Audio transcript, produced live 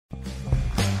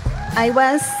I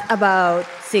was about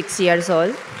 6 years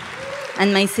old,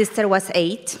 and my sister was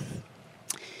 8.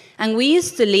 And we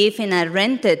used to live in a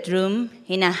rented room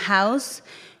in a house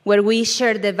where we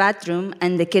shared the bathroom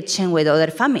and the kitchen with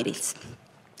other families.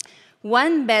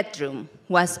 One bedroom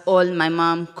was all my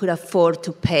mom could afford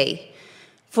to pay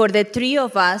for the 3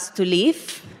 of us to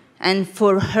live and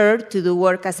for her to do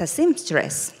work as a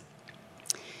seamstress.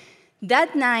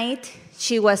 That night,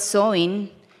 she was sewing,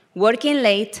 working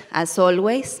late as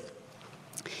always,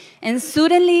 and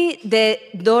suddenly the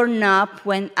doorknob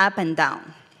went up and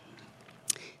down.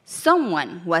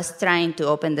 Someone was trying to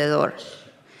open the door.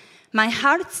 My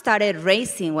heart started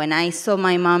racing when I saw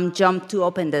my mom jump to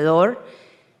open the door,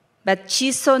 but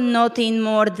she saw nothing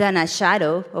more than a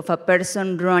shadow of a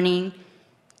person running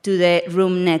to the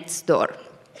room next door.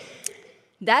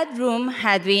 That room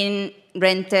had been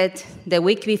rented the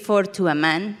week before to a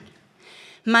man.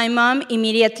 My mom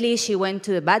immediately, she went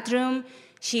to the bathroom.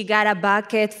 She got a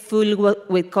bucket full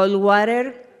with cold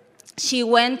water. She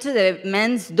went to the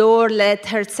man's door, let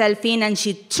herself in, and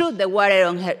she threw the water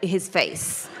on his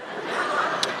face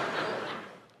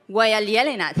while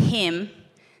yelling at him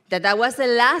that was the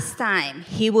last time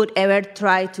he would ever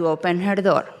try to open her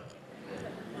door.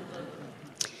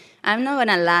 I'm not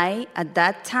gonna lie, at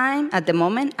that time, at the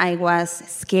moment, I was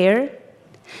scared.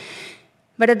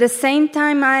 But at the same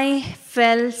time, I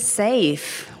felt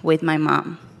safe with my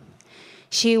mom.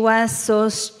 She was so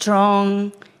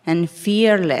strong and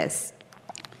fearless,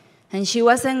 and she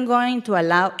wasn't going to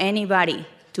allow anybody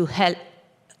to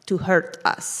hurt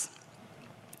us.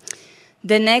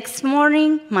 The next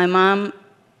morning, my mom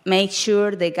made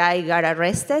sure the guy got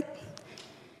arrested,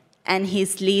 and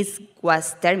his lease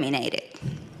was terminated.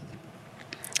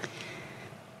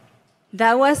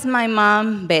 That was my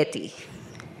mom, Betty.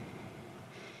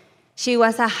 She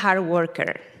was a hard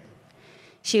worker.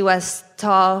 She was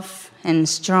tough and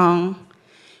strong.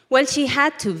 Well, she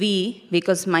had to be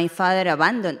because my father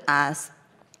abandoned us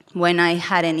when I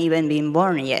hadn't even been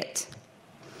born yet.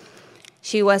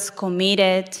 She was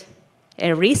committed,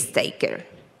 a risk taker.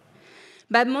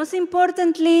 But most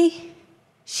importantly,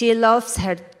 she loves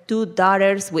her 2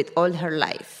 daughters with all her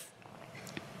life.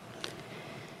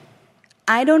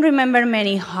 I don't remember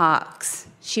many hugs.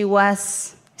 She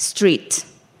was strict.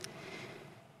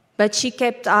 But she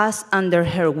kept us under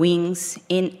her wings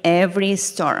in every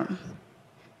storm,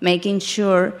 making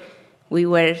sure we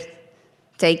were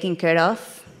taken care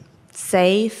of,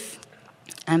 safe,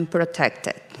 and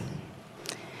protected.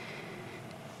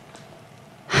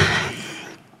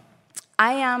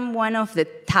 I am one of the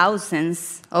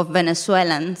thousands of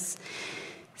Venezuelans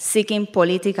seeking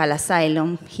political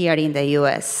asylum here in the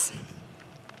US.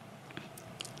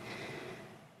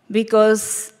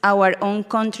 Because our own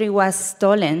country was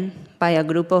stolen by a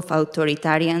group of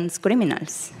authoritarian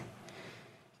criminals.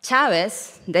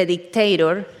 Chavez, the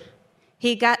dictator,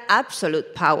 he got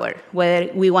absolute power,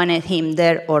 whether we wanted him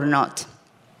there or not.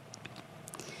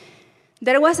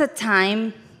 There was a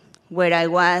time where I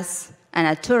was an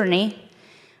attorney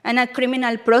and a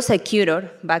criminal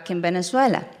prosecutor back in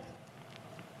Venezuela.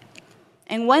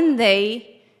 And one day,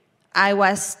 I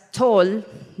was told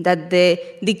that the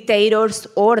dictator's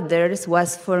orders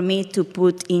was for me to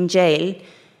put in jail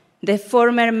the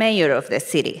former mayor of the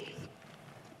city,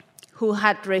 who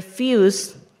had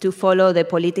refused to follow the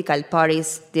political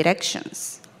party's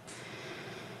directions.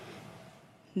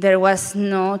 There was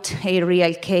not a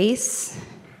real case.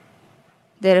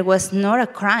 There was not a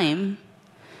crime.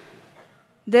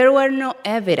 There were no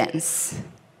evidence.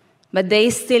 But they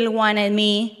still wanted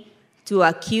me to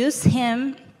accuse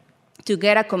him, to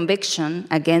get a conviction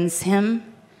against him,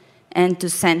 and to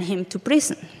send him to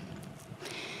prison.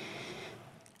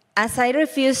 As I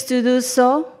refused to do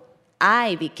so,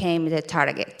 I became the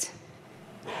target.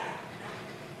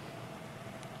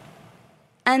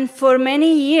 And for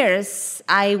many years,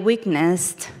 I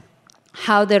witnessed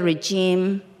how the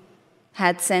regime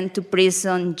had sent to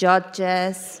prison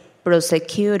judges,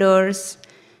 prosecutors,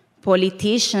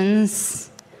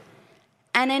 politicians,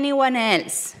 and anyone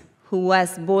else who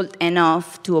was bold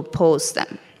enough to oppose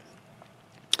them.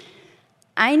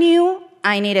 I knew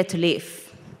I needed to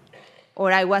leave,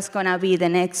 or I was going to be the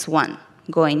next one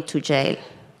going to jail.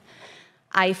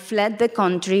 I fled the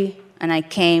country, and I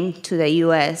came to the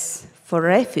US for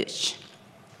refuge.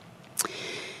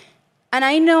 And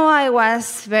I know I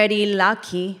was very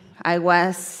lucky. I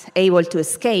was able to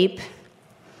escape.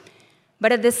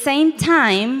 But at the same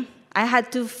time, I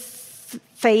had to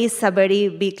face a very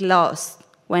big loss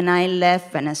when I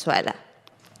left Venezuela.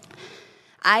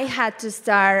 I had to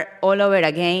start all over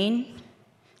again,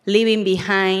 leaving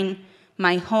behind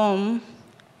my home,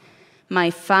 my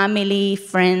family,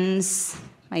 friends,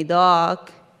 my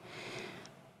dog,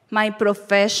 my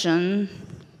profession,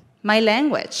 my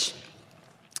language.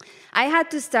 I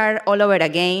had to start all over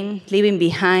again, leaving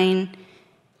behind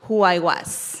who I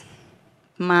was,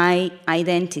 my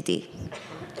identity.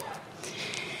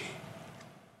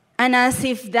 And as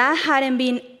if that hadn't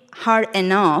been hard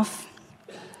enough,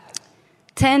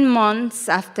 10 months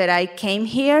after I came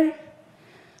here,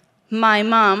 my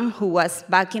mom, who was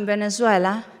back in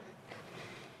Venezuela,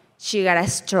 she got a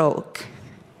stroke.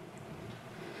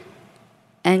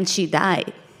 And she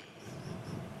died.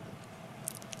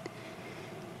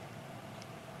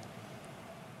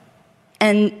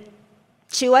 And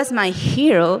she was my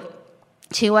hero.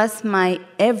 She was my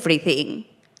everything,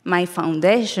 my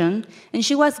foundation, and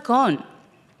she was gone.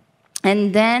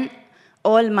 And then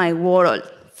all my world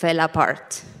fell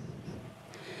apart.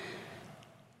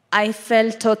 I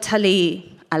felt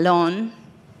totally alone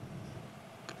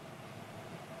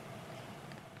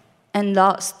and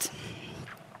lost.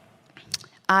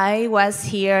 I was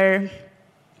here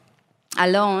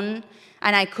alone,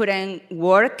 and I couldn't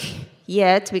work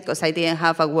yet because I didn't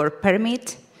have a work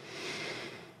permit.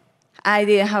 I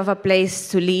didn't have a place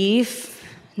to live,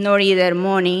 nor either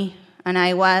money, and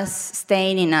I was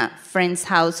staying in a friend's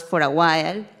house for a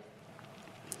while.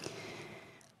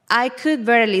 I could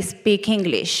barely speak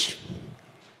English,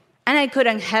 and I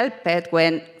couldn't help it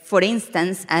when, for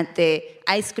instance, at the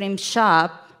ice cream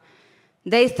shop,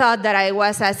 they thought that I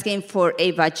was asking for a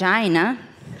vagina.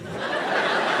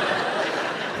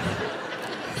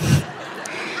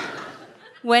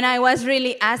 When I was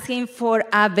really asking for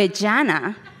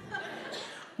avellana,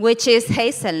 which is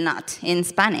hazelnut in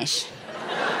Spanish.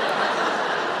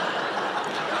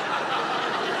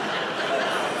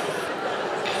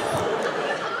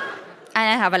 And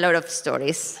I have a lot of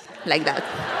stories like that.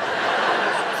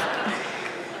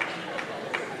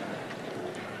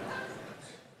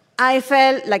 I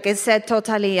felt, like I said,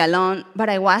 totally alone, but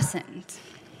I wasn't.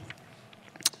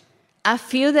 A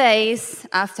few days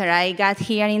after I got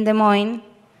here in Des Moines,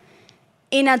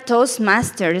 in a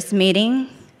Toastmasters meeting,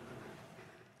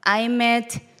 I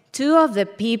met two of the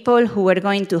people who were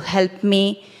going to help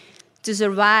me to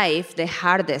survive the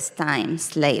hardest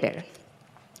times later,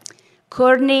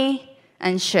 Courtney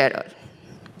and Cheryl.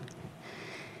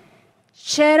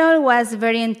 Cheryl was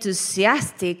very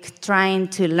enthusiastic trying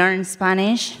to learn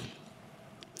Spanish.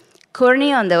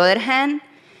 Courtney, on the other hand,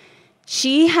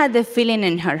 she had the feeling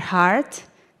in her heart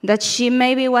that she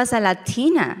maybe was a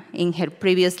Latina in her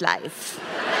previous life.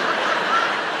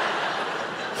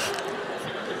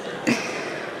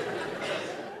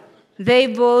 They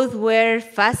both were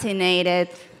fascinated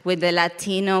with the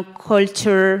Latino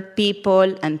culture,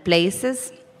 people, and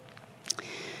places.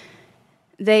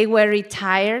 They were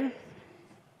retired,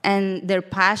 and their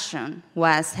passion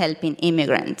was helping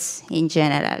immigrants in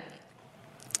general.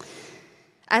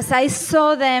 As I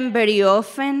saw them very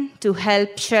often to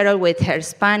help Cheryl with her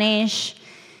Spanish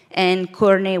and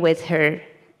Courtney with her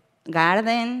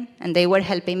garden, and they were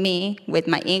helping me with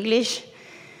my English,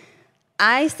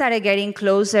 I started getting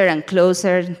closer and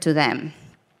closer to them.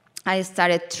 I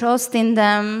started trusting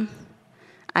them,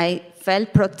 I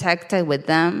felt protected with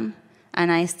them,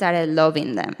 and I started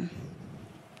loving them.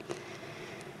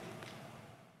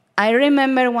 I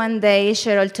remember one day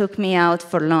Cheryl took me out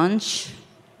for lunch,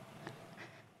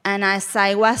 and as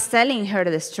I was telling her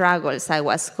the struggles I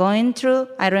was going through,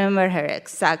 I remember her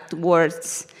exact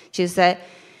words. She said,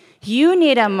 "You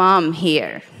need a mom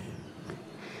here.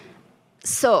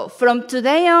 So from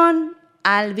today on,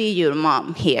 I'll be your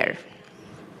mom here."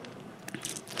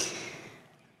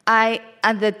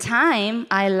 At the time,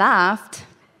 I laughed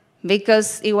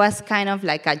because it was kind of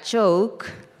like a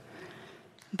joke,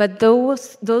 but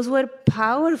those were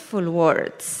powerful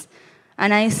words.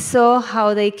 And I saw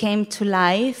how they came to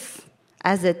life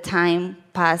as the time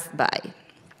passed by.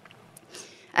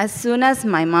 As soon as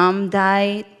my mom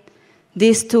died,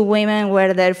 these two women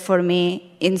were there for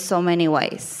me in so many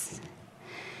ways.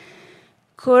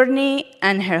 Courtney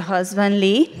and her husband,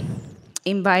 Lee,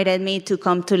 invited me to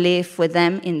come to live with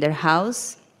them in their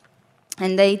house.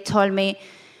 And they told me,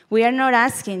 "We are not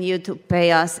asking you to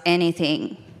pay us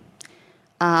anything.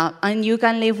 And you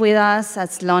can live with us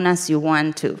as long as you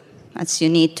want to, as you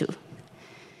need to."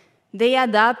 They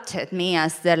adopted me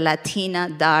as their Latina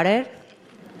daughter.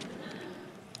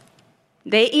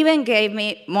 They even gave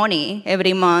me money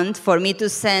every month for me to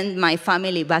send my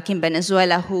family back in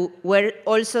Venezuela who were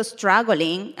also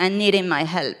struggling and needing my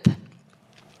help.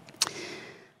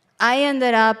 I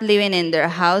ended up living in their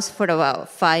house for about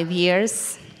 5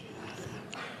 years.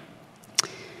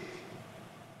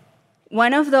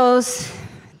 One of those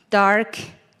dark,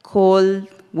 cold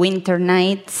winter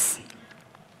nights,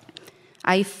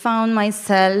 I found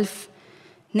myself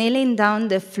kneeling down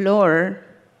the floor,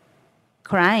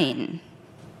 crying.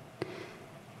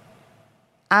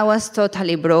 I was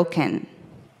totally broken,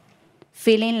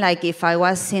 feeling like if I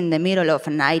was in the middle of a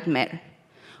nightmare,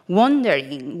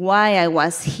 wondering why I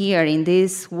was here in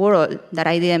this world that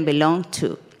I didn't belong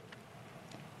to.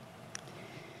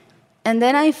 And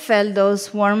then I felt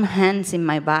those warm hands in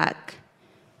my back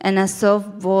and a soft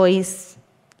voice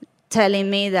telling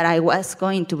me that I was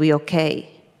going to be okay.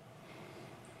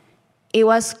 It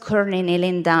was Courtney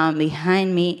kneeling down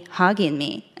behind me, hugging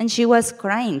me, and she was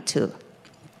crying too.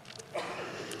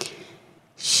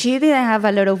 She didn't have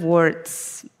a lot of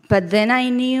words, but then I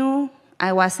knew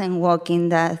I wasn't walking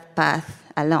that path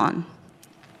alone.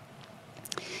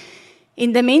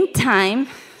 In the meantime,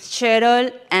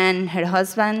 Cheryl and her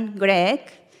husband, Greg,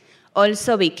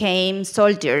 also became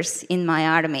soldiers in my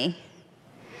army.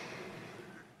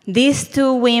 These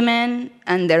two women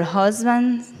and their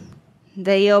husbands,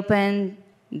 they opened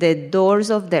the doors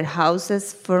of their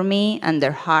houses for me and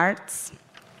their hearts.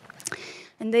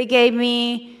 And they gave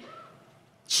me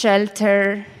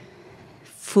shelter,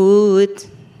 food,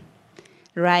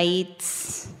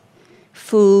 rights,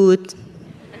 food,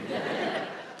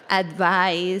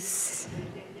 advice,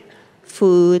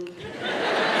 food.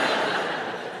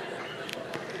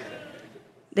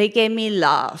 They gave me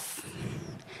love.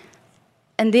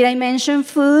 And did I mention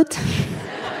food?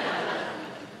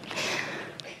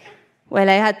 Well,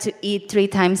 I had to eat 3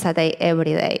 times a day, every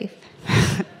day.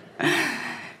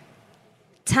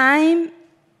 Time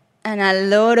and a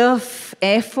lot of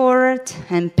effort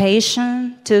and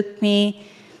patience took me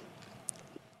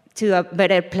to a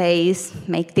better place,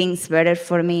 make things better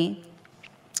for me.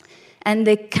 And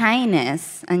the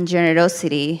kindness and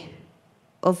generosity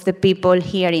of the people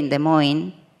here in Des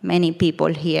Moines, many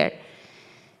people here,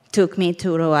 took me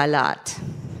through a lot.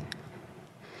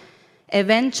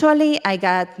 Eventually, I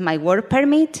got my work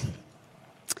permit,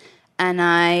 and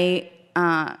I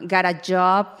got a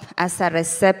job as a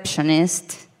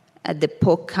receptionist at the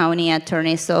Polk County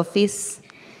Attorney's Office.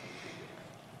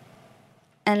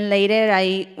 And later,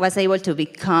 I was able to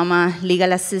become a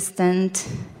legal assistant.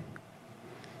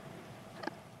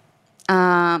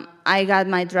 I got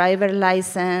my driver's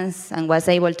license and was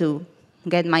able to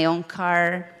get my own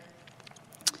car.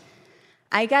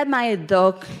 I got my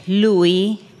dog,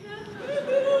 Louie,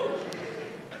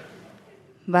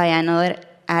 by another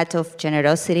act of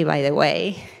generosity, by the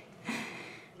way.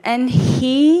 And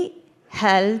he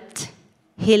helped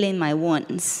healing my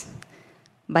wounds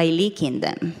by licking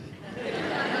them.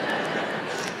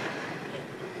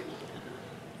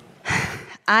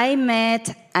 I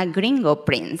met a gringo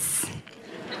prince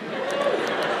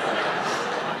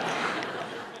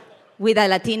with a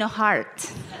Latino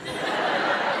heart.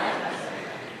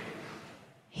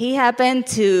 He happened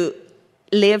to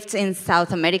live in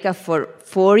South America for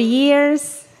 4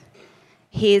 years.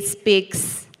 He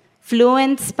speaks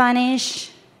fluent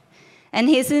Spanish, and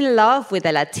he's in love with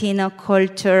the Latino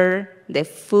culture, the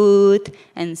food,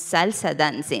 and salsa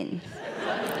dancing.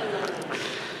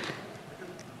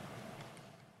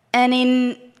 And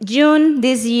in June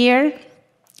this year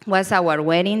was our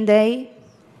wedding day,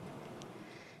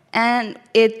 and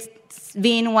it's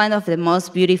been one of the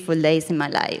most beautiful days in my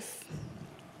life.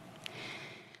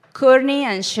 Courtney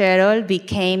and Cheryl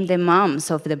became the moms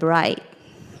of the bride,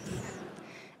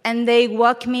 and they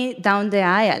walked me down the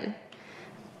aisle,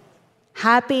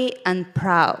 happy and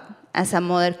proud as a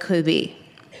mother could be.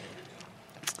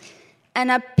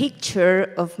 And a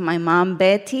picture of my mom,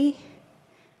 Betty,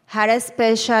 had a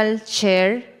special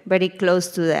chair very close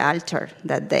to the altar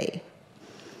that day.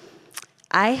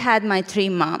 I had my 3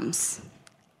 moms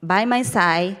by my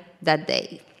side that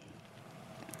day.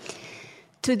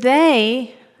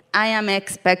 Today, I am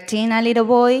expecting a little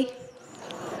boy.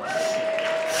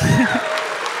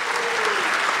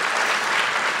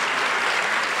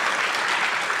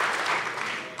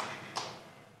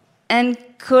 And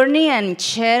Courtney and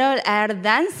Cheryl are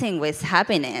dancing with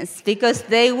happiness because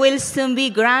they will soon be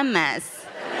grandmas.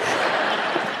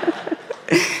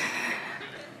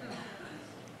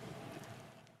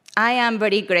 I am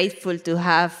very grateful to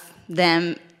have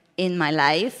them in my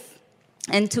life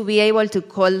and to be able to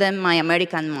call them my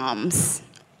American moms.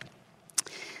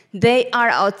 They are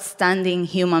outstanding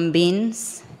human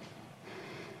beings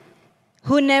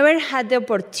who never had the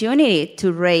opportunity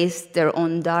to raise their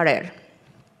own daughter,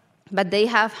 but they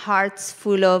have hearts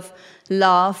full of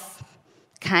love,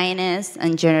 kindness,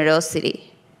 and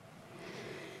generosity.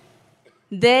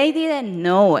 They didn't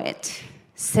know it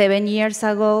 7 years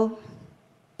ago,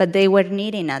 but they were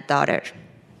needing a daughter.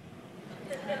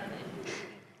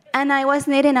 And I was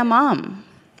needing a mom.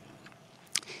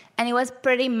 And it was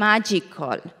pretty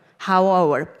magical how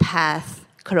our path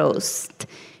crossed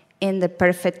in the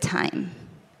perfect time.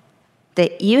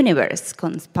 The universe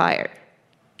conspired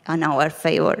in our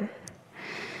favor.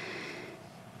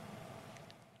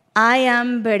 I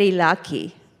am very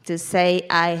lucky to say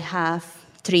I have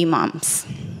 3 moms.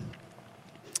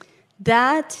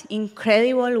 That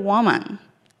incredible woman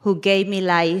who gave me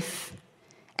life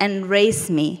and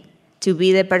raised me to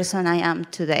be the person I am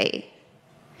today.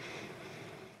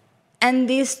 And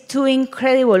these 2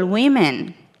 incredible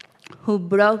women who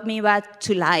brought me back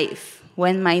to life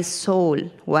when my soul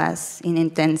was in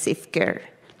intensive care.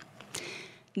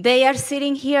 They are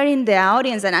sitting here in the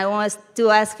audience, and I want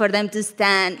to ask for them to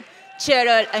stand.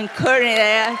 Cheryl and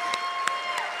Courtney.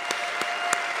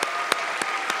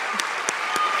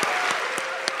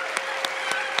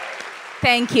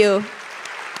 Thank you.